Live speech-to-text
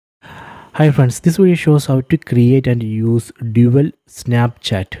Hi friends, this video shows how to create and use dual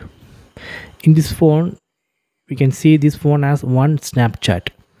Snapchat. In this phone, we can see this phone has one Snapchat.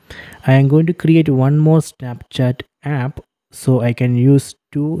 I am going to create one more Snapchat app so I can use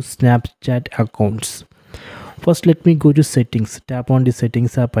two Snapchat accounts. First, let me go to settings, tap on the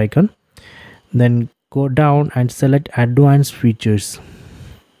settings app icon, then go down and select advanced features.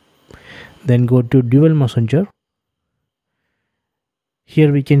 Then go to dual messenger.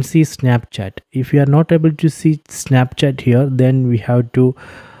 Here we can see Snapchat. If you are not able to see Snapchat here, then we have to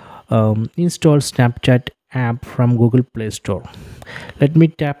install Snapchat app from Google Play Store. Let me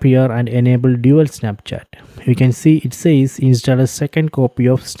tap here and enable dual Snapchat. You can see it says install a second copy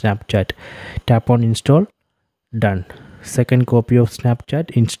of Snapchat. Tap on install. Done. Second copy of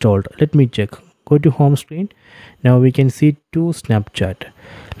Snapchat installed. Let me check. Go to home screen. Now we can see two Snapchat.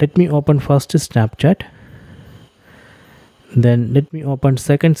 Let me open first Snapchat. Then let me open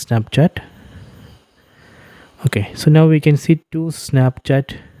second Snapchat. Okay, so now we can see two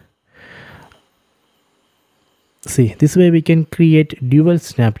Snapchat. See, this way we can create dual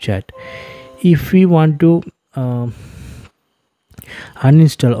Snapchat. If we want to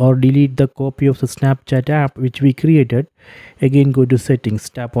uninstall or delete the copy of the Snapchat app which we created, again go to settings,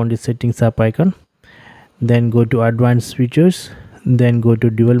 tap on the settings app icon, then go to advanced features, then go to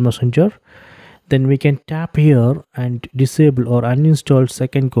dual messenger. Then we can tap here and disable or uninstall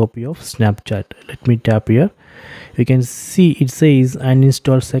second copy of Snapchat. Let me tap here. You can see it says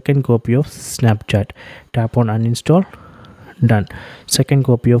uninstall second copy of Snapchat. Tap on uninstall. Done. Second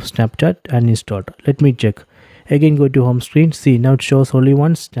copy of Snapchat uninstalled. Let me check. Again go to home screen. See, now it shows only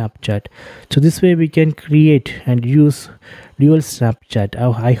one Snapchat. So this way we can create and use dual Snapchat.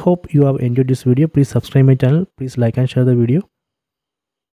 I hope you have enjoyed this video. Please subscribe my channel. Please like and share the video.